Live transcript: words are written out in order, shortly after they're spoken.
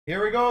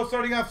Here we go,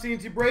 starting off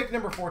CNC break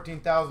number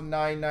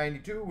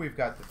 14,992. We've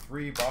got the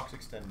 3-box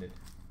extended.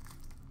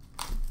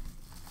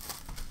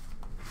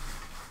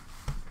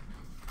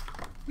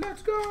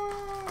 Let's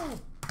go!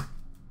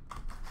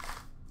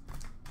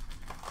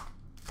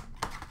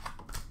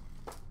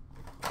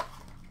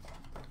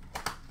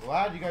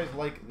 Glad you guys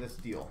like this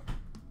deal.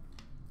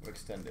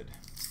 Extended.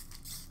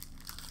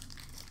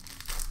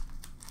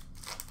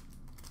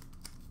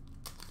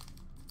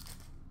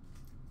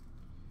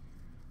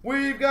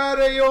 We've got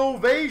a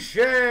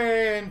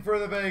ovation for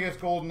the Vegas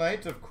Golden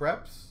Knights of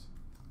Krebs.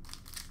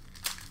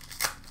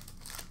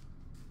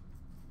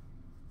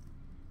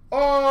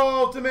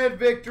 Ultimate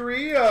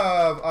victory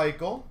of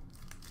Eichel,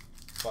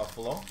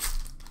 Buffalo.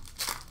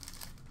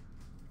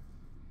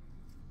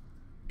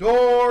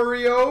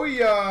 Dorio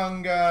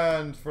Young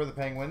Guns for the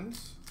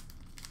Penguins.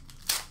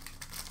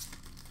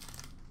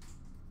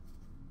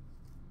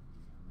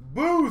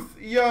 Booth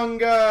Young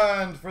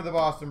Guns for the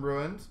Boston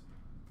Bruins.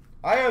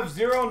 I have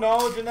zero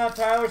knowledge in that,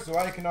 Tyler, so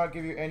I cannot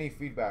give you any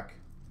feedback.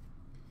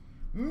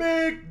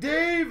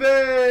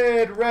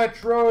 McDavid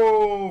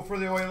Retro for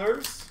the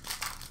Oilers.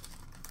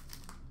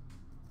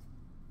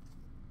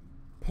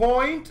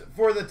 Point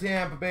for the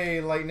Tampa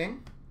Bay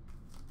Lightning.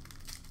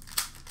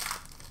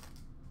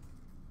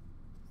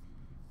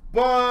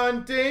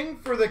 Bunting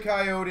for the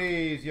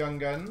Coyotes Young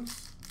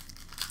Guns.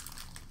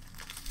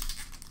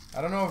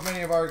 I don't know if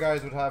many of our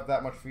guys would have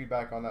that much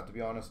feedback on that, to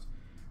be honest.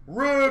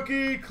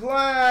 Rookie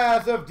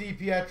class of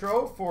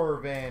DiPietro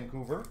for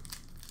Vancouver.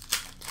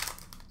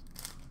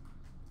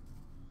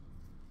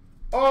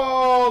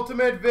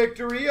 Ultimate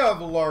victory of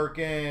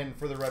Larkin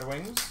for the Red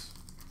Wings.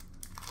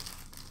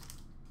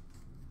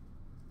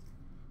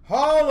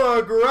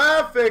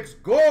 Holographics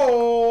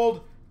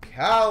gold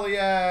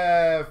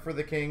Kaliev for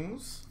the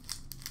Kings.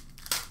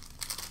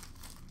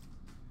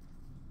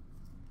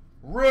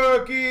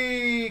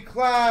 Rookie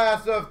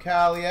class of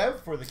Kaliev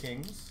for the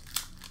Kings.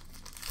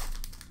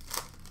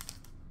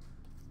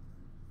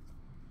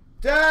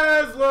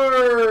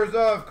 Dazzlers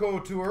of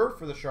Couture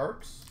for the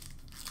Sharks.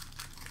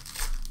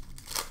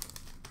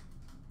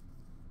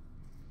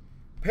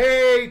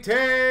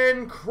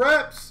 Peyton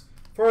Krebs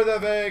for the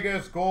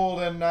Vegas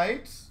Golden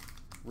Knights.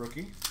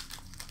 Rookie.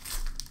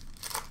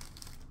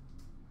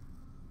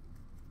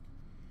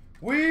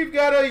 We've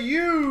got a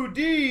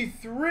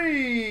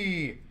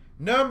UD3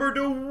 number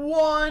to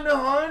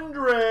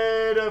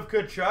 100 of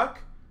Tkachuk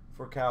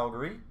for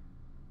Calgary.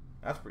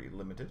 That's pretty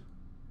limited.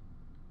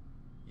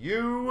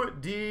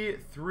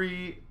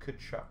 UD3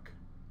 Tkachuk.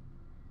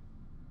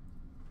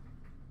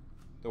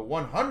 The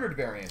 100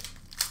 variant.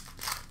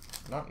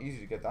 Not easy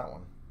to get that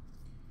one.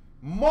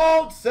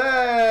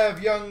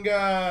 Maltsev Young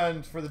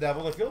Guns for the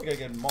Devils. I feel like I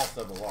get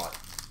Maltsev a lot.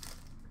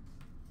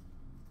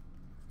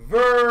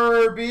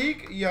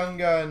 Verbeek Young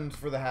Guns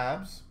for the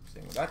Habs.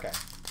 Same with that guy.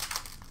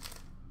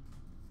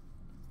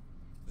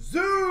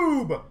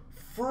 Zub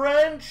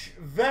French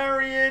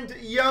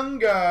variant Young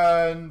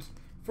Guns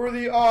for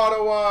the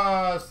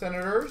Ottawa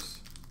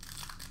Senators.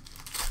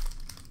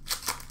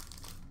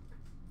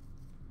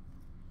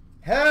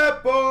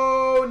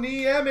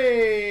 Heponiemi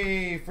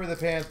for the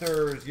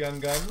Panthers Young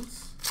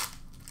Guns.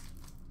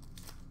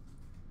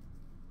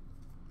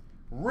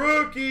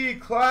 Rookie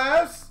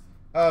class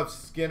of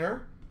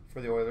Skinner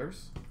for the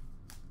Oilers.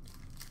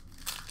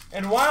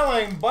 And while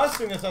I'm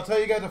busting this, I'll tell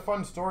you guys a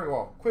fun story.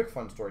 Well, quick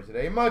fun story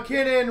today.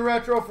 McKinnon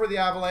Retro for the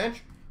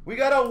Avalanche. We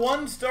got a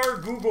 1-star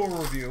Google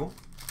review.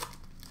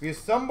 Because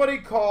somebody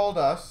called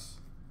us,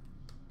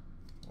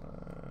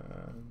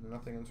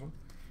 nothing in this one.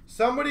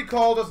 Somebody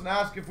called us and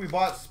asked if we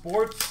bought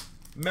sports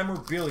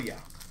memorabilia.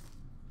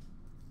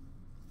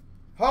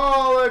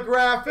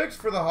 Holographics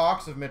for the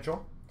Hawks of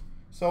Mitchell.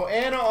 So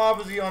Anna,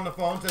 obviously on the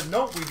phone, said,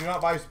 nope, we do not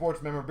buy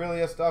sports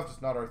memorabilia stuff.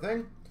 It's not our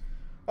thing.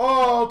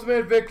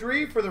 Ultimate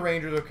victory for the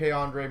Rangers of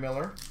Andre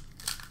Miller.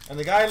 And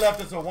the guy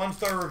left us a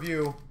 1-star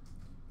review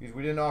because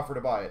we didn't offer to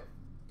buy it.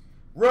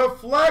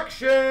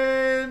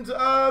 Reflections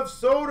of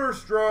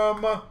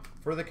Soderstrom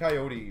for the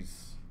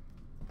Coyotes.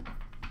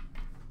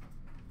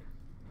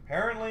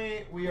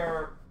 Apparently, we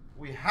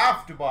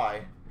have to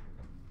buy.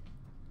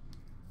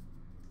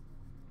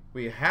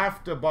 We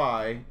have to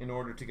buy in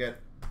order to get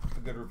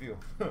a good review.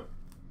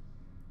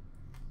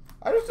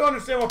 I just don't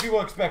understand what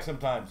people expect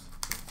sometimes.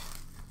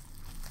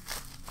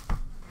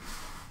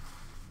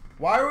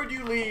 Why would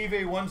you leave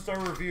a 1-star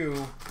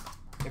review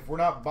if we're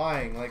not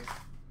buying? Like,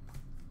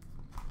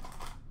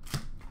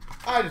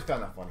 I just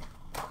found that funny.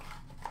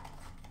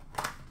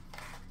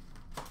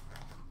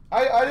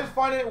 I just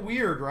find it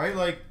weird, right?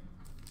 Like,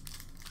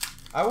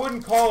 I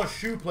wouldn't call a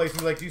shoe place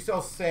and be like, do you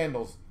sell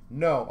sandals?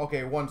 No.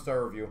 Okay,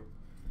 1-star review.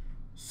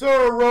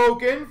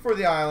 Sorokin for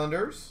the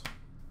Islanders.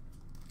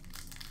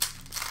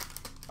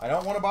 I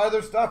don't want to buy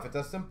their stuff. It's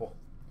that simple.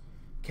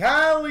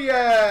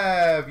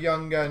 Kaliev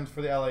Young Guns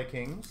for the LA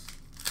Kings.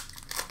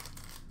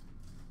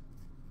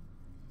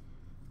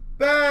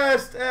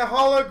 Best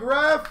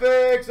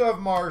holographics of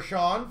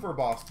Marchand for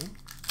Boston.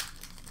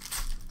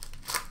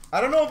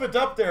 I don't know if it's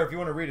up there if you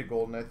want to read it,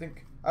 Golden.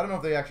 I don't know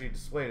if they actually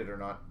displayed it or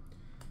not.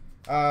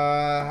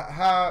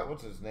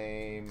 What's his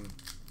name?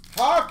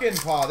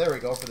 Hawkenpaw. There we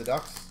go for the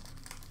Ducks.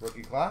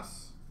 Rookie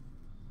class.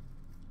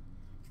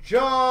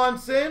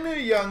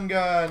 Johnson, Young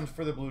Guns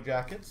for the Blue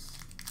Jackets.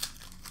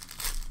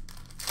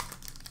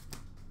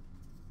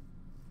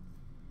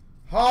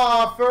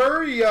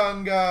 Hoffer,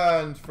 Young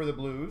Guns for the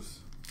Blues.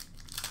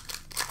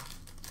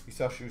 You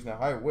sell shoes now.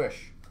 I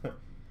wish.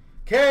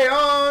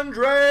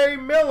 Andre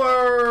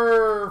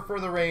Miller for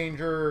the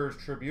Rangers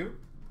Tribute.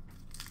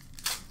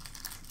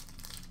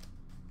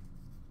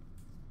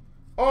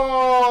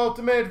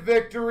 Ultimate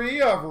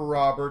Victory of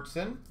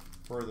Robertson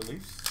for the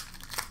Leafs.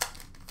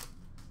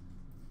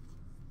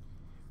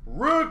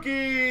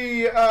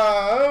 Rookie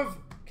of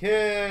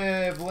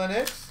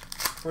Kivlenix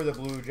for the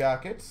Blue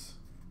Jackets.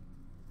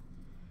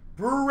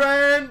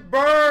 Brent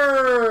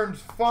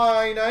Burns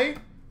Finite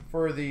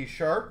for the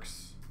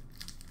Sharks.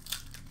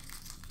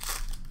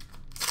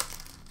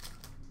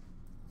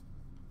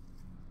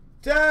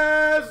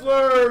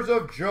 Dazzlers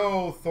of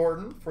Joe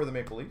Thornton for the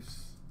Maple Leafs.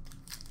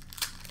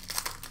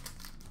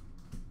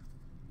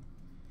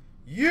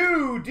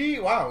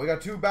 Wow, we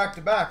got two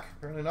back-to-back.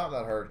 Apparently not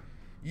that hard.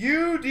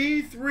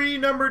 UD3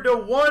 numbered to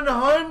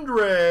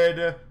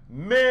 100,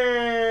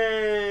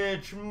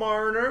 Mitch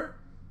Marner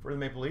for the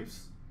Maple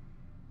Leafs.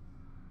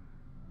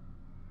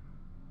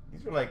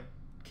 These are like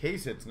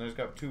case hits, and I just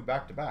got two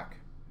back-to-back.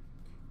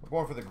 We're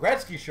going for the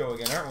Gretzky show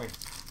again, aren't we?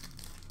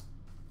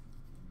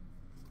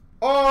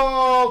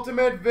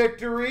 Ultimate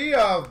Victory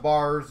of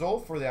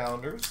Barzal for the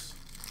Islanders.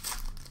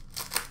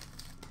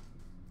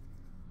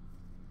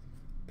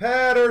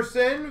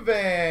 Patterson,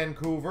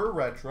 Vancouver,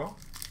 Retro.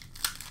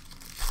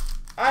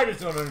 I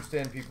just don't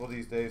understand people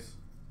these days.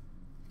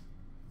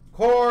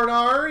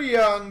 Corner,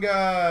 Young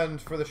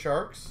Guns for the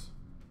Sharks.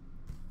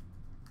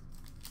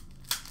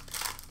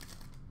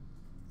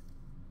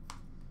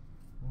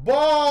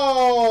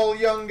 Ball,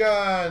 Young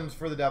Guns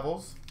for the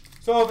Devils.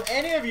 So if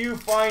any of you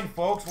fine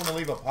folks want to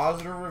leave a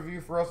positive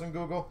review for us on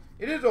Google,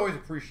 it is always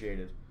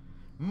appreciated.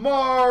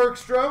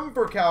 Markstrom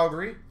for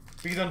Calgary.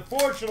 Because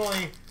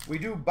unfortunately, we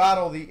do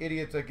battle the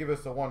idiots that give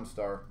us a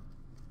 1-star.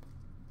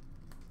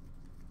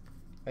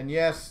 And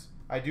yes,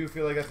 I do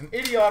feel like that's an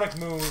idiotic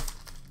move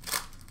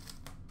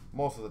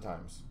most of the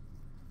times.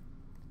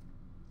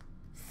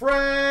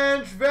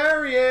 French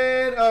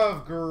variant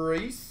of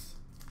Greece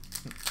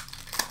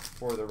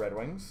for the Red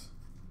Wings.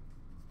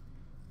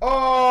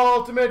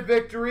 Ultimate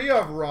Victory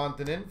of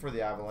Rantanen for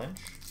the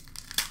Avalanche.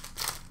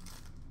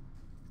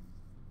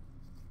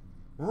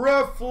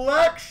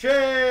 Reflections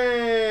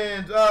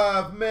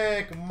of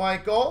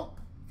McMichael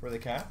for the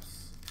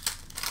Caps.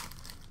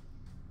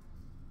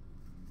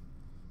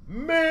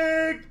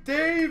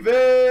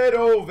 McDavid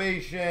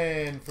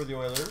Ovation for the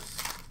Oilers.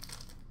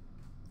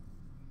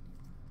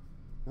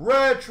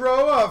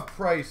 Retro of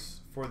Price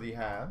for the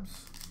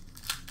Habs.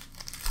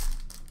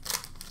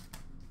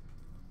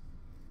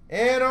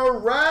 And a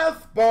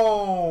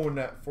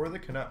Rathbone for the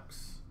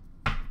Canucks.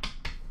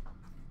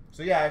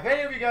 So yeah, if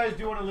any of you guys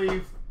do want to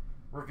leave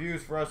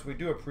reviews for us, we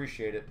do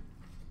appreciate it.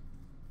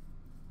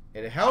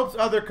 It helps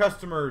other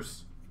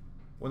customers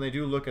when they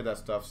do look at that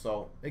stuff.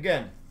 So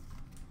again,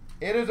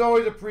 it is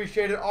always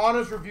appreciated.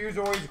 Honest reviews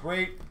are always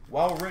great.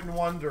 Well-written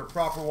ones or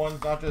proper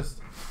ones, not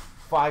just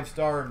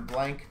 5-star and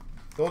blank.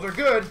 Those are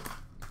good.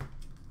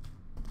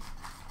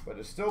 But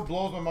it still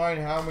blows my mind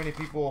how many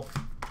people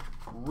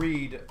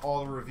read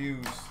all the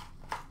reviews.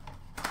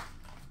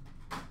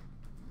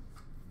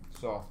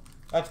 So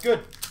that's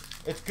good.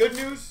 It's good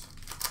news.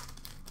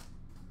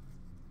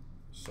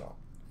 So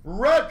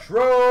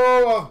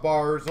retro of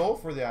Barzal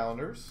for the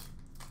Islanders.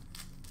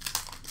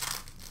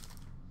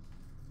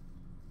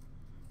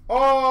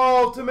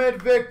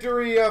 Ultimate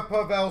Victory of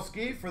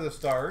Pavelski for the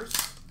Stars.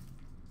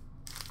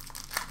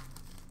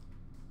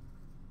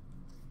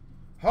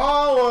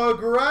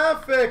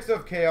 Holographics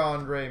of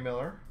Andre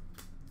Miller.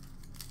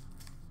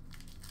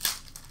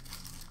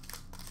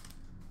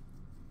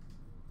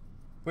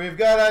 We've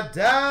got a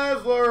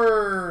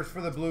Dazzlers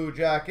for the Blue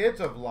Jackets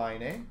of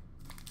Line.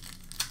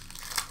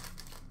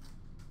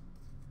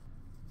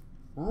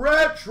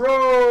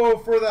 Retro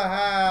for the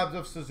Habs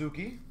of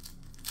Suzuki.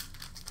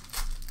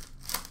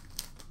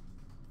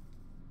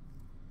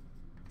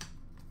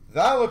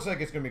 That looks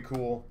like it's going to be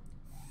cool.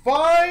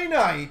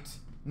 Finite,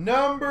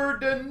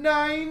 numbered to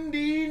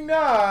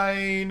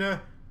 99,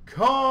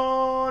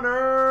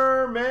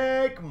 Connor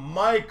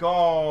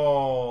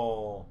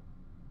McMichael.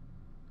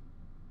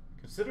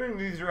 Considering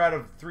these are out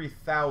of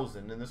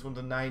 3,000 and this one's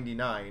a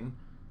 99,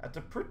 that's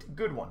a pretty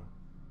good one.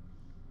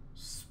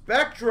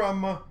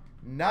 Spectrum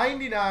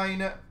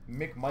 99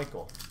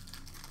 McMichael.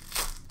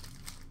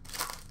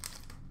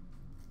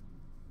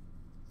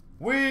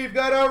 We've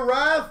got a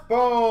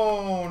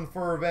Rathbone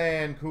for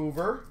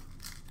Vancouver.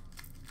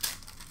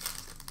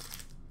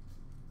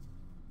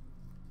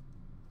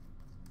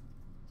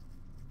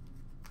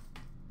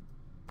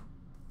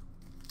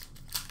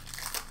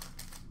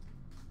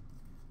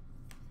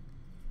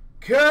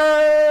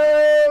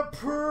 Kaprizov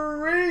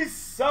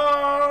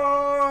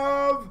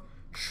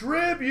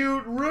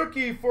Tribute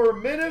Rookie for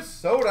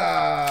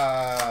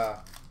Minnesota.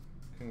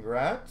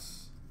 Congrats.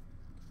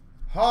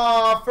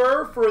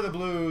 Hoffer for the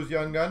Blues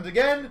Young Guns.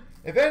 Again,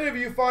 if any of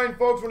you fine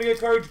folks want to get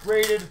cards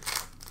graded,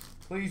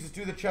 please just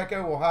do the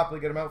checkout. We'll happily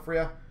get them out for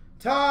you.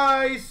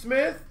 Ty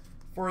Smith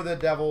for the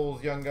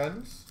Devils Young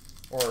Guns,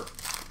 or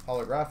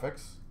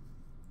holographics.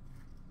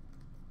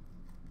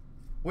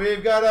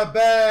 We've got a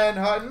Ben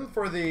Hutton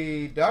for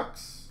the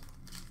Ducks.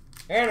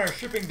 And our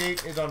shipping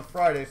date is on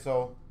Friday,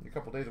 so you're a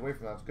couple days away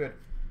from that. That's good.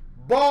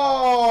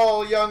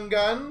 Ball Young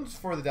Guns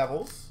for the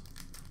Devils.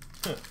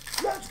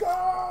 Let's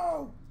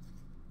go!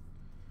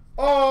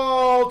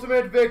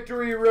 Ultimate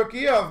Victory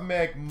Rookie of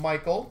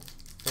McMichael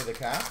for the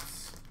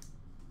Caps.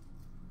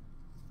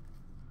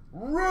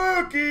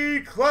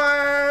 Rookie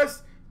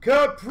Class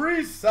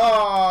Kaprizov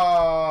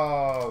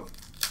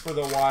for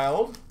the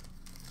Wild.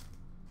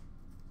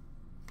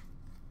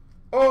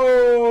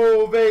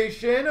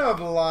 Ovation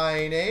of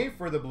Line A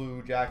for the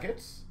Blue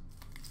Jackets.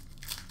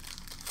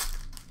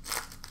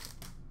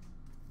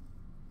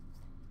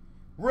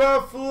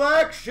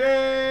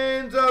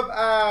 Reflections of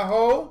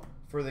Aho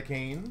for the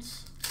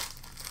Canes.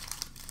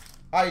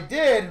 I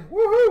did.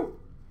 Woohoo!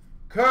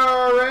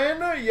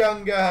 Curran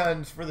Young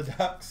Guns for the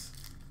Ducks.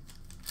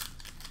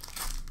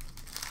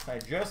 I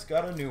just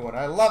got a new one.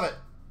 I love it.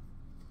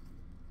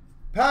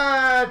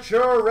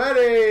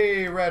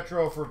 Pacioretty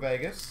Retro for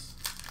Vegas.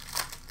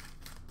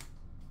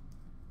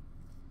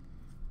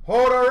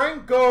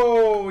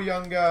 Hodorenko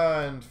Young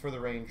Guns for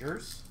the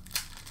Rangers.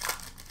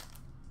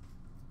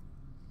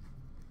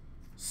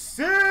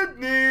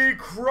 Sidney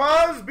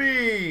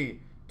Crosby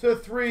to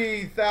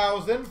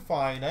 3,000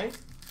 finite.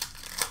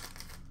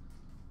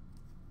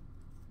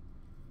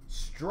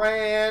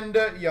 Strand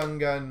Young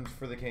Guns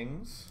for the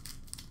Kings.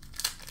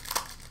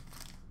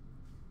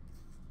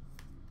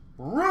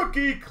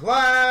 Rookie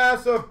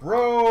Class of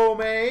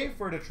Brome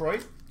for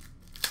Detroit.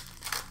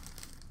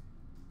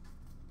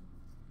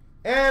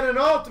 And an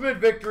Ultimate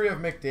Victory of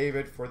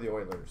McDavid for the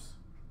Oilers.